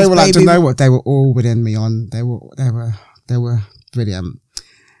on to have this baby. They were like, do you know what? They were all willing me on. They were brilliant.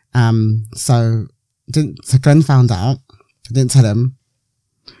 So Glenn found out. I didn't tell him.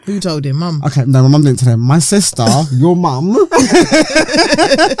 Who told him? Mum? Okay, no, my mum didn't tell him. My sister, your mum,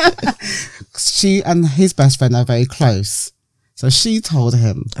 she and his best friend are very close. So she told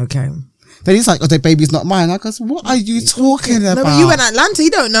him. Okay. Then he's like, oh, the baby's not mine. I goes, what are you talking about? No, but you in Atlanta,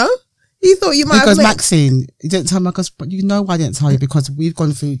 you don't know. You thought you might have... Because Maxine, you didn't tell me. I goes, but you know why I didn't tell you? Because we've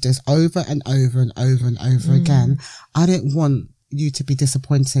gone through this over and over and over and over again. I didn't want you to be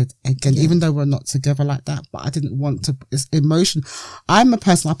disappointed again, even though we're not together like that, but I didn't want to, it's emotion. I'm a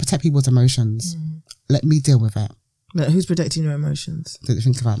person, I protect people's emotions. Let me deal with it. But who's protecting your emotions? Didn't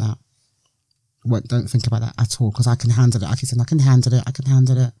think about that. Don't think about that at all, because I can handle it. I can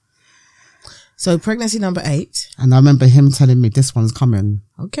handle it. So pregnancy number 8. And I remember him telling me this one's coming.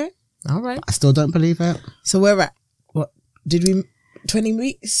 Okay. All right. But I still don't believe it. So we're at, what, did we, 20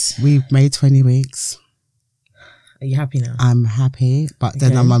 weeks? We've made 20 weeks. Are you happy now? I'm happy, but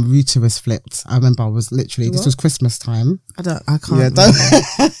then my uterus flipped. I remember I was literally, this was Christmas time. I can't.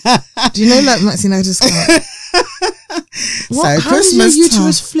 Yeah, do you know, like, Maxine, I just can't. What? So how Christmas did your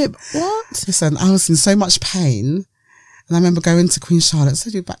uterus flip? What? Listen, I was in so much pain. And I remember going to Queen Charlotte's. So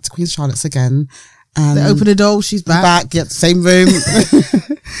we're back to Queen Charlotte's again. And they opened the door, she's back. Yeah, same room.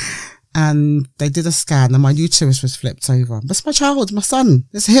 And they did a scan and my uterus was flipped over. That's my child, my son.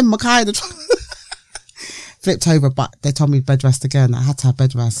 It's him, Makai. flipped over, but they told me bed rest again. I had to have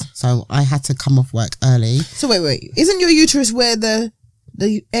bed rest. So I had to come off work early. So wait. Isn't your uterus where the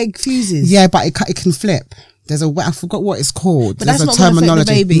egg fuses? Yeah, but it can flip. There's I forgot what it's called. But There's that's a not going to affect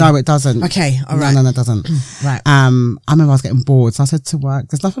the baby. No, it doesn't. Okay, all right. No, it doesn't. Right. I remember I was getting bored, so I said to work,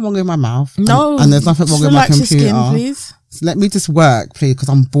 "There's nothing wrong with my mouth. No, and there's nothing wrong with my computer. Your skin, please. So let me just work, please, because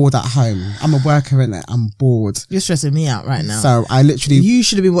I'm bored at home. I'm a worker, innit? I'm bored. You're stressing me out right now. So I literally... You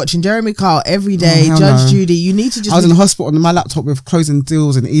should have been watching Jeremy Kyle every day, Judge Judy. You need to just... I was in the hospital on my laptop with closing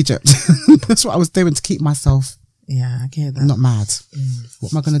deals in Egypt. That's what I was doing to keep myself... Yeah, I get that. Not mad.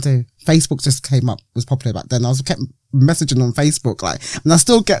 What am I going to do? Facebook just came up, was popular back then. I was kept messaging on Facebook, like, and I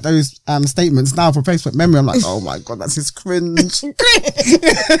still get those statements now from Facebook memory. I'm like, oh my God, that's his cringe. What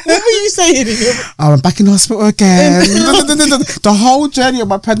were you saying? Oh, I'm back in hospital again. The whole journey of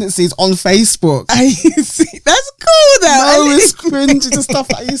my pregnancy is on Facebook. I see. That's cool though. No, it's cringe. It's the stuff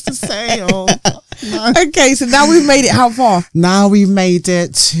that I used to say. Oh, no. Okay, so now we've made it how far? Now we've made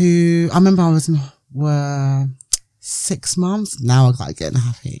it to, I remember I was in, 6 months. Now I'm like getting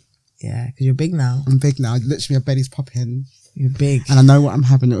happy. Yeah, because you're big now. I'm big now. Literally, my belly's popping. You're big. And I know what I'm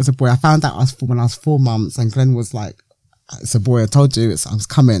having. It was a boy. I found out when I was 4 months, and Glenn was like, it's a boy. I told you I was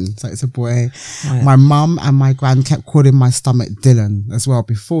coming. So it's a boy. Right. My mum and my gran kept calling my stomach Dylan as well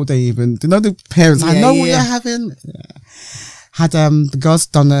before they even, the parents, I know what you're having. Yeah. Had, the girls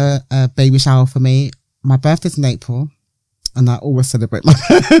done a baby shower for me. My birthday's in April. And I always celebrate my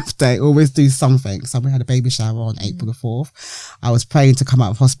birthday, always do something. So we had a baby shower on April the 4th. I was praying to come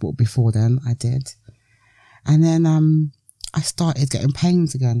out of hospital before then. I did. And then I started getting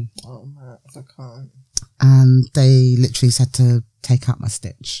pains again. Oh, man, I can't. And they literally said to take out my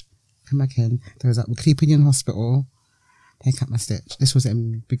stitch. Come back in. They was like, we're keeping you in hospital. Take out my stitch. This was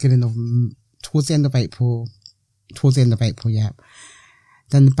towards the end of April, yeah.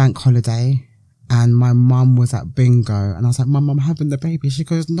 Then the bank holiday. And my mum was at bingo. And I was like, Mum, I'm having the baby. She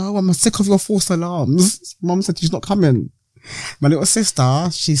goes, no, I'm sick of your false alarms. Mum said, she's not coming. My little sister,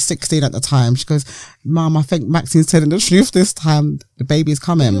 she's 16 at the time. She goes, Mum, I think Maxine's telling the truth this time. The baby's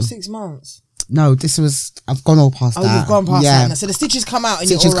coming. You're 6 months. No, I've gone all past that. Oh, you've gone past that. So the stitches come out and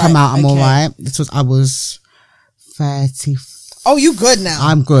you're all right. Stitches come out, I'm all right. I was 30. Oh, you good now?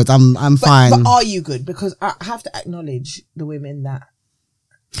 I'm good. I'm fine. But are you good? Because I have to acknowledge the women that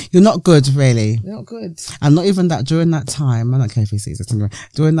you're not good, really. You're not good. And not even that, during that time, I don't care if he sees this anyway.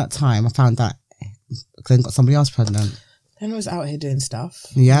 During that time, I found that Glenn got somebody else pregnant. Glenn was out here doing stuff.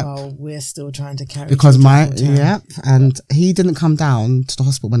 Yeah. While we're still trying to carry. Because and he didn't come down to the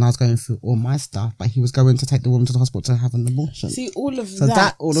hospital when I was going through all my stuff, but he was going to take the woman to the hospital to have an abortion. See, all of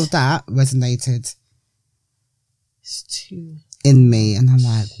that resonated. It's too. In me, and I'm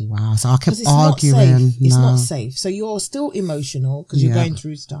like, wow. So I kept arguing. It's not safe. So you're still emotional because you're going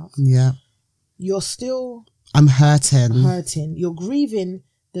through stuff. Yeah. You're still. I'm hurting. You're grieving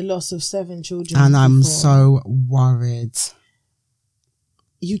the loss of 7 children. And I'm so worried.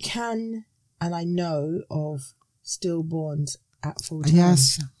 You can, and I know of stillborns at full term.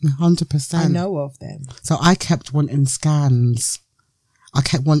 Yes, 100%. I know of them. So I kept wanting scans. I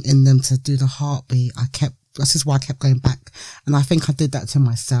kept wanting them to do the heartbeat. This is why I kept going back. And I think I did that to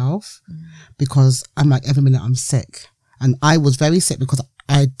myself because I'm like, every minute I'm sick. And I was very sick because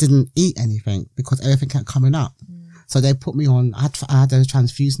I didn't eat anything because everything kept coming up. So they put me on, I had a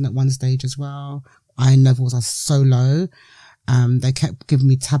transfusion at one stage as well. Iron levels are so low. They kept giving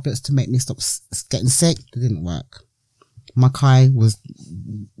me tablets to make me stop getting sick. It didn't work. Makai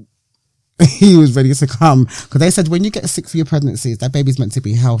he was ready to come because they said when you get sick for your pregnancies, that baby's meant to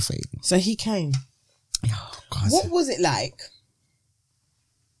be healthy. So he came. Oh, God. What was it like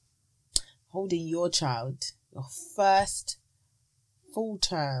holding your child, your first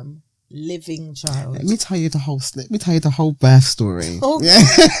full-term living child? Let me tell you the whole birth story. Okay. Yeah.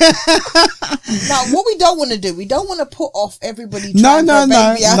 Now, what we don't want to do, we don't want to put off everybody. No,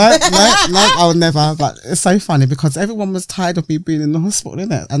 I'll never. But it's so funny because everyone was tired of me being in the hospital,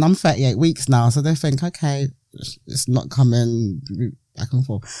 innit? And I'm 38 weeks now, so they think, okay, it's not coming back and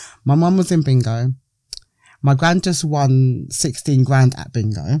forth. My mum was in bingo. My gran just won 16 grand at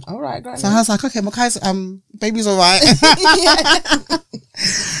bingo. All right, great. So I was like, okay, Makai's baby's all right.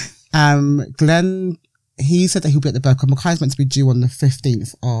 Glenn, he said that he'll be at the birth because Makai's meant to be due on the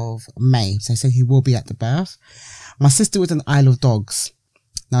 15th of May. So he said he will be at the birth. My sister was in Isle of Dogs.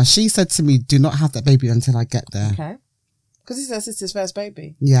 Now she said to me, do not have that baby until I get there. Okay. Because this is her sister's first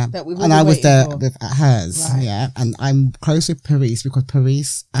baby. Yeah. And I was there at hers. Right. Yeah. And I'm close with Paris because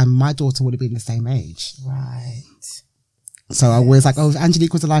Paris and my daughter would have been the same age. Right. So I was like, oh, if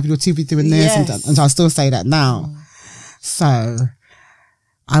Angelique was alive, you'll too be doing this. Yes. And so I still say that now. So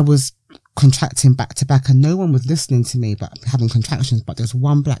I was contracting back to back, and no one was listening to me, but having contractions. But there's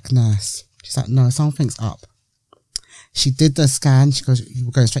one black nurse. She's like, no, something's up. She did the scan. She goes, you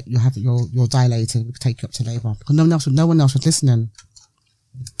will go straight. You have you're dilated. We can take you up to labour, because no one else was listening.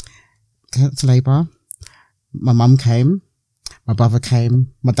 Came up to labour. My mum came. My brother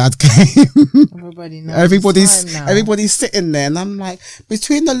came, my dad came. Everybody knows. Everybody's sitting there, and I'm like,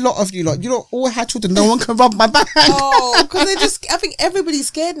 between the lot of you lot, you lot all had children. No one can rub my back. Oh, because I think everybody's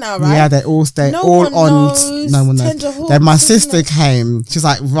scared now, right? Yeah, they're all no one knows. Then my sister came. She's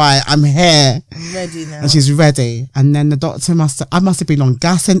like, right, I'm here. I'm ready now. And she's ready. And then the doctor I must have been on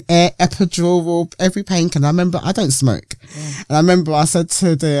gas and air, epidural, every painkiller. I remember, I don't smoke. Yeah. And I remember I said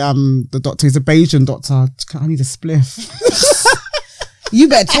to the doctor, he's a Bayesian doctor, I need a spliff. You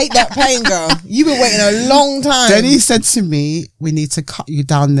better take that pain, girl. You've been waiting a long time. Then he said to me, we need to cut you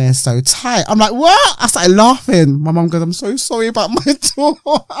down there so tight. I'm like, what? I started laughing. My mum goes, I'm so sorry about my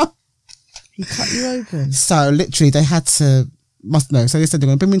daughter. He cut you open. So literally they had to, so they said they're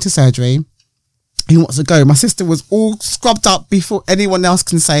going to bring me into surgery. He wants to go. My sister was all scrubbed up before anyone else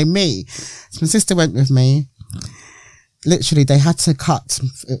can say me. So my sister went with me. Literally they had to cut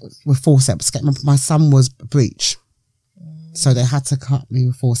with forceps. My son was breech. So they had to cut me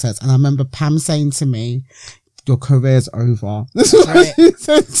with forceps. And I remember Pam saying to me, your career's over. Right.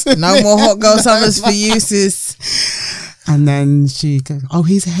 No more hot girl summers for you, sis. And then she goes, oh,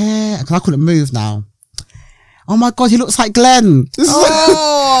 he's here. Because I couldn't move now. Oh my God, he looks like Glenn.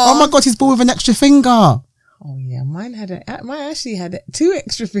 Oh my God, he's born with an extra finger. Oh yeah, mine actually had 2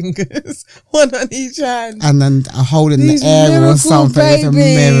 extra fingers, one on each hand. And then a hole in the air or something. It was a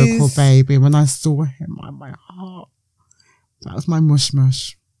miracle baby. When I saw him, my heart. That was my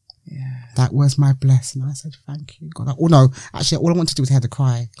mush. Yeah. That was my blessing. I said, thank you, God. All I wanted to do was have to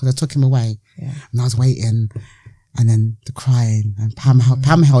cry, because I took him away. Yeah. And I was waiting. And then the crying. And Pam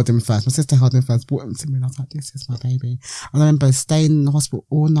held him first. My sister held him first, brought him to me. And I was like, this is my baby. And I remember staying in the hospital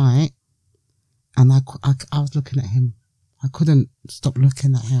all night. And I was looking at him. I couldn't stop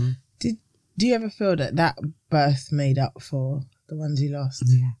looking at him. Do you ever feel that birth made up for the ones you lost?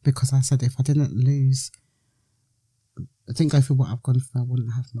 Yeah, because I said if I didn't go through what I've gone through, I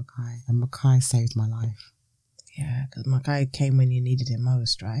wouldn't have Mackay. And Mackay saved my life. Yeah, because Mackay came when you needed it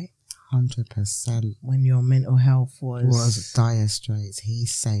most, right? 100%. When your mental health was dire straits. He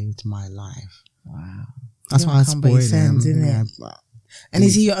saved my life. Wow. That's why I spoiled him. Yeah, and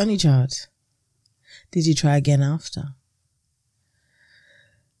is he your only child? Did you try again after?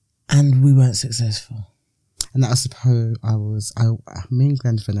 And we weren't successful. And that was me and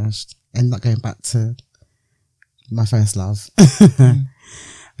Glenn finished. Ended up going back to my first love. It's in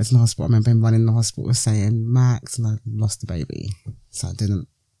the hospital. I remember him running in the hospital saying, Max, and I lost the baby. So I didn't.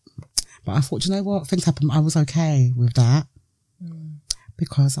 But I thought, you know what? Things happen. I was okay with that.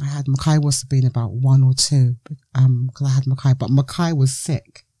 Because Mackay was been about 1 or 2. Because I had Mackay. But Mackay was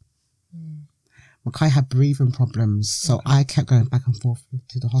sick. Mackay had breathing problems. So I kept going back and forth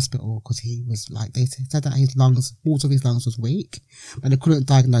to the hospital because he was like, they said that his lungs, water of his lungs was weak. But they couldn't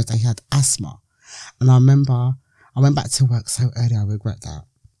diagnose that he had asthma. And I remember I went back to work so early, I regret that.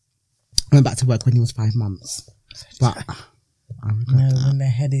 I went back to work when he was 5 months. But I regret that. When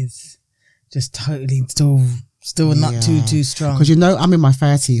their head is just totally still not too strong. Because I'm in my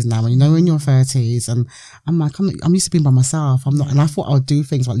 30s now, and in your 30s, and I'm like, I'm used to being by myself. I'm not, and I thought I would do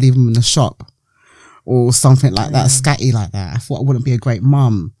things like leave him in the shop or something like that, scatty like that. I thought I wouldn't be a great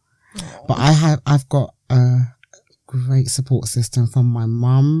mum. But I've got a great support system from my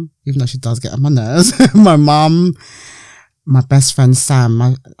mum, even though she does get on my nerves. My mum, my best friend Sam,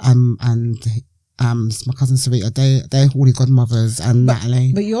 and my cousin Sarita, they're all the godmothers, and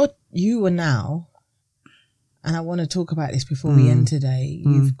Natalie. But you are now, and I want to talk about this before we end today.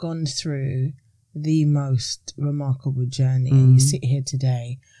 You've gone through the most remarkable journey. You sit here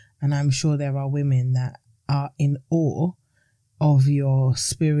today, and I'm sure there are women that are in awe of your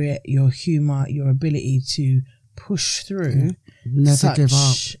spirit, your humour, your ability to push through never give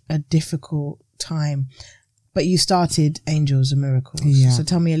up a difficult time. But you started Angels and Miracles. Yeah. So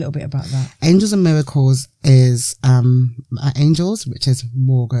tell me a little bit about that. Angels and Miracles is Angels, which is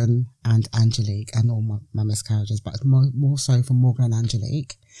Morgan and Angelique, and all my miscarriages, but more so for Morgan and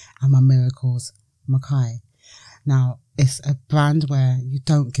Angelique, and my Miracles, Mackay. Now, it's a brand where you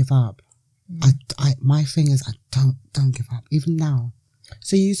don't give up. My thing is I don't give up, even now.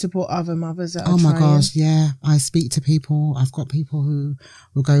 So you support other mothers that are my gosh, yeah. I speak to people. I've got people who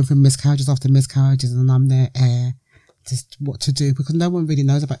were going through miscarriages after miscarriages, and I'm their heir, just what to do, because no one really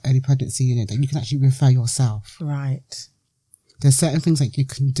knows about early pregnancy, that you can actually refer yourself. Right. There's certain things that you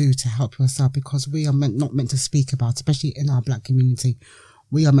can do to help yourself, because we are not meant to speak about, especially in our Black community.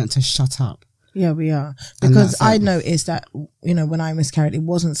 We are meant to shut up. Yeah, we are. Because I noticed that, you know, when I miscarried, it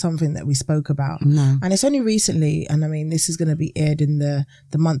wasn't something that we spoke about. No. And it's only recently, and I mean, this is going to be aired in the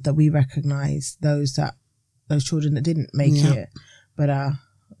month that we recognise those children that didn't make it, but are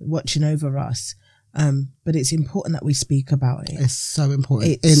watching over us. But it's important that we speak about it. It's so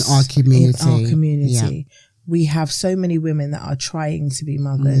important in our community. Yeah. We have so many women that are trying to be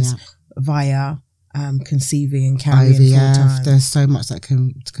mothers via conceiving and carrying full time. There's so much that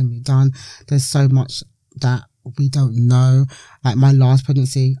can be done. There's so much that we don't know. Like my last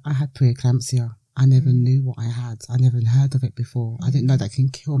pregnancy, I had preeclampsia. I never knew what I had. I never heard of it before. I didn't know that can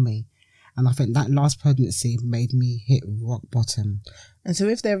kill me. And I think that last pregnancy made me hit rock bottom. And so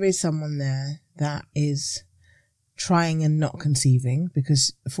if there is someone there that is trying and not conceiving,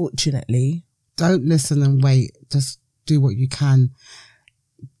 because fortunately... Don't listen and wait. Just do what you can.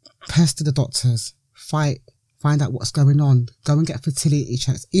 Pester the doctors. Fight. Find out what's going on. Go and get fertility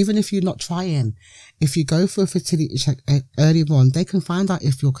checks. Even if you're not trying. If you go for a fertility check early on, they can find out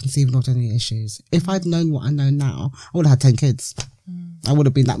if you're conceiving of any issues. If I'd known what I know now, I would have had 10 kids. I would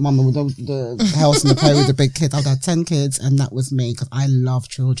have been that mama with the house and the play with the big kids. I would have had 10 kids, and that was me, because I love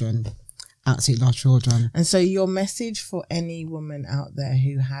children. Absolutely love children. And so your message for any woman out there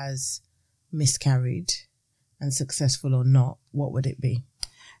who has miscarried, and successful or not, what would it be?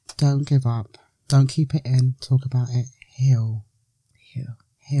 Don't give up. Don't keep it in. Talk about it. Heal.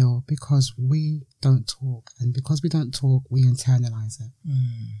 Because we don't talk. And because we don't talk, we internalize it.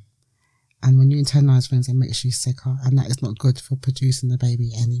 And when you internalize things, it makes you sicker. And that is not good for producing the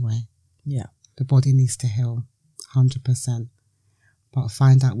baby anyway. Yeah. The body needs to heal. 100%. But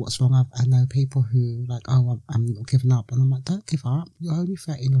find out what's wrong. I know people who like, oh, I'm giving up. And I'm like, don't give up. You're only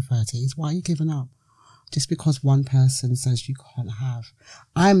 30 in your 30s. Why are you giving up? Just because one person says you can't have.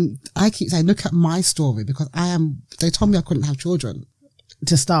 I keep saying, look at my story, because they told me I couldn't have children.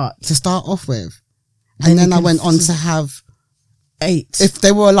 To start off with. And then I went on to have 8. If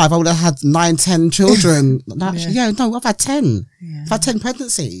they were alive, I would have had 9, 10 children. I've had 10. Yeah. I've had 10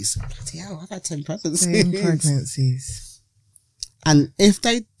 pregnancies. Bloody hell, I've had 10 pregnancies. And if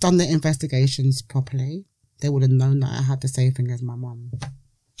they'd done the investigations properly, they would have known that I had the same thing as my mum.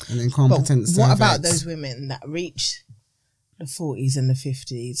 An incompetent cervix. What about those women that reach the 40s and the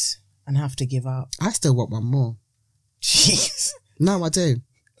 50s and have to give up? I still want one more. Jeez. No, I do.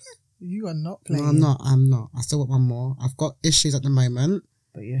 You are not playing. No, I'm not. I still want one more. I've got issues at the moment.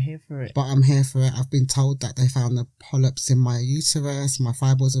 But you're here for it. But I'm here for it. I've been told that they found the polyps in my uterus. My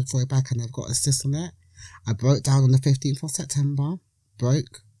fibroids have fallen back and they've got a cyst on it. I broke down on the 15th of September.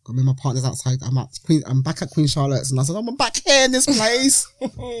 Broke. I mean, my partner's outside. I'm back at Queen Charlotte's, and I said, I'm back here in this place.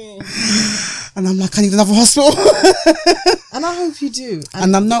 And I'm like, I need another hospital. And I hope you do.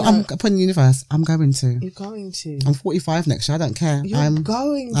 And I'm putting in the universe. I'm going to. You're going to. I'm 45 next year. I don't care. I'm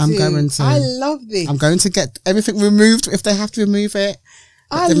going to. I love this. I'm going to get everything removed if they have to remove it.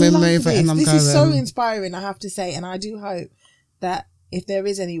 I love this. This is so inspiring, I have to say. And I do hope that if there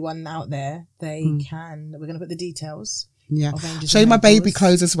is anyone out there, we're going to put the details. Yeah. Show you my baby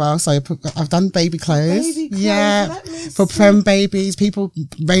clothes as well. So I've done baby clothes. Yeah. For prem babies,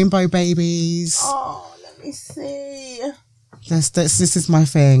 rainbow babies. Oh, let me see. This is my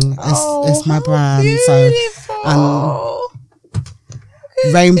thing. It's my brand. Beautiful. So,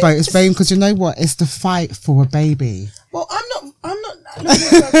 rainbow. It's rainbow because you know what? It's the fight for a baby. Well, I'm not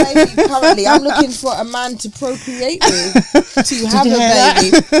looking for a baby currently. I'm looking for a man to procreate with, to have a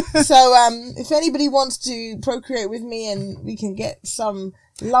baby. So, if anybody wants to procreate with me and we can get some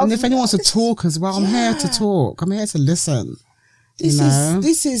love. And if anyone wants to talk as well, I'm here to talk. I'm here to listen.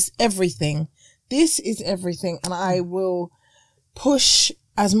 This is everything. This is everything. And I will push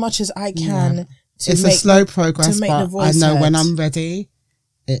as much as I can to It's a slow progress, but I know when I'm ready,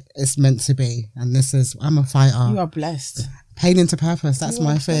 it's meant to be. And I'm a fighter. You are blessed. Pain into purpose. That's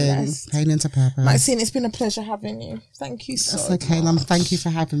my thing. Blessed. Pain into purpose. Maxine, it's been a pleasure having you. Thank you so much. That's okay. And thank you for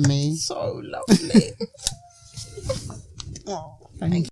having me. So lovely. Oh, thank you.